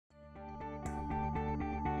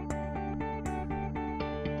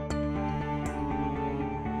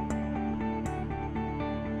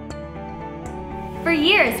For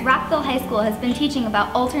years, Rockville High School has been teaching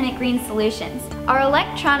about alternate green solutions. Our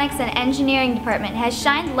electronics and engineering department has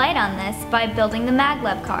shined light on this by building the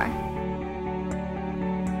maglev car.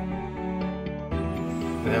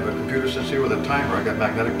 They have a computer system here with a timer. I got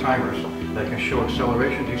magnetic timers that can show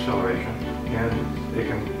acceleration, deceleration, and they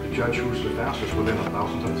can judge who's the fastest within a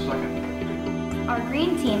thousandth of a second. Our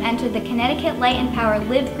green team entered the Connecticut Light and Power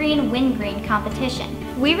Live Green, Win Green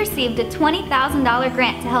competition. We received a $20,000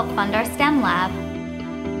 grant to help fund our STEM lab.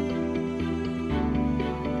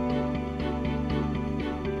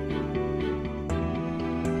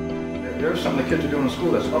 There's something the kids are doing in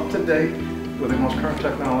school that's up to date with the most current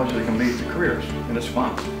technology that can lead to careers, and it's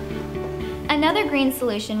fun. Another green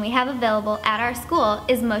solution we have available at our school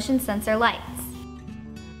is motion sensor lights.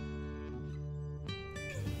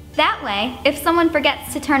 That way, if someone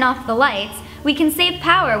forgets to turn off the lights, we can save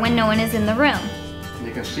power when no one is in the room.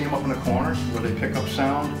 You can see them up in the corner where they pick up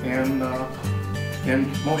sound and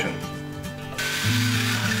motion.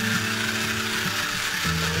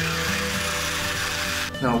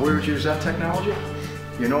 Now, where would you use that technology?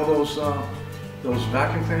 You know those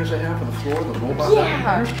vacuum cleaners they have for the floor, the robot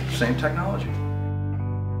vacuum cleaners? Same technology.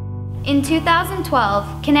 In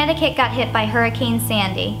 2012, Connecticut got hit by Hurricane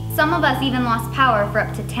Sandy. Some of us even lost power for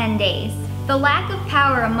up to 10 days. The lack of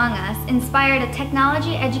power among us inspired a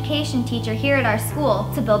technology education teacher here at our school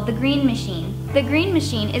to build the Green Machine. The Green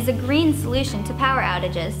Machine is a green solution to power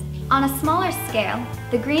outages. On a smaller scale,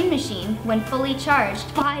 the Green Machine, when fully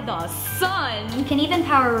charged by the sun, can even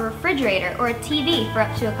power a refrigerator or a TV for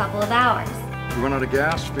up to a couple of hours. You run out of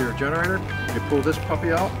gas for your generator, you pull this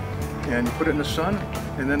puppy out and you put it in the sun,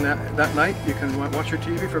 and then that night you can watch your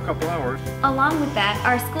TV for a couple hours. Along with that,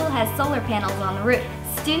 our school has solar panels on the roof.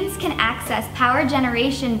 Students can access power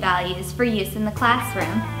generation values for use in the classroom.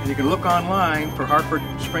 And you can look online for Hartford,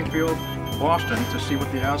 Springfield, Boston to see what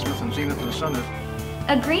the azimuth and zenith of the sun is.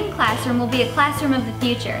 A green classroom will be a classroom of the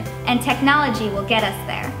future, and technology will get us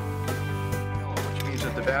there. Which means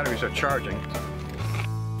that the batteries are charging.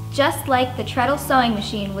 Just like the treadle sewing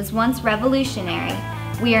machine was once revolutionary,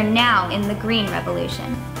 we are now in the green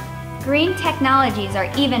revolution. Green technologies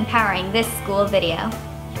are even powering this school video.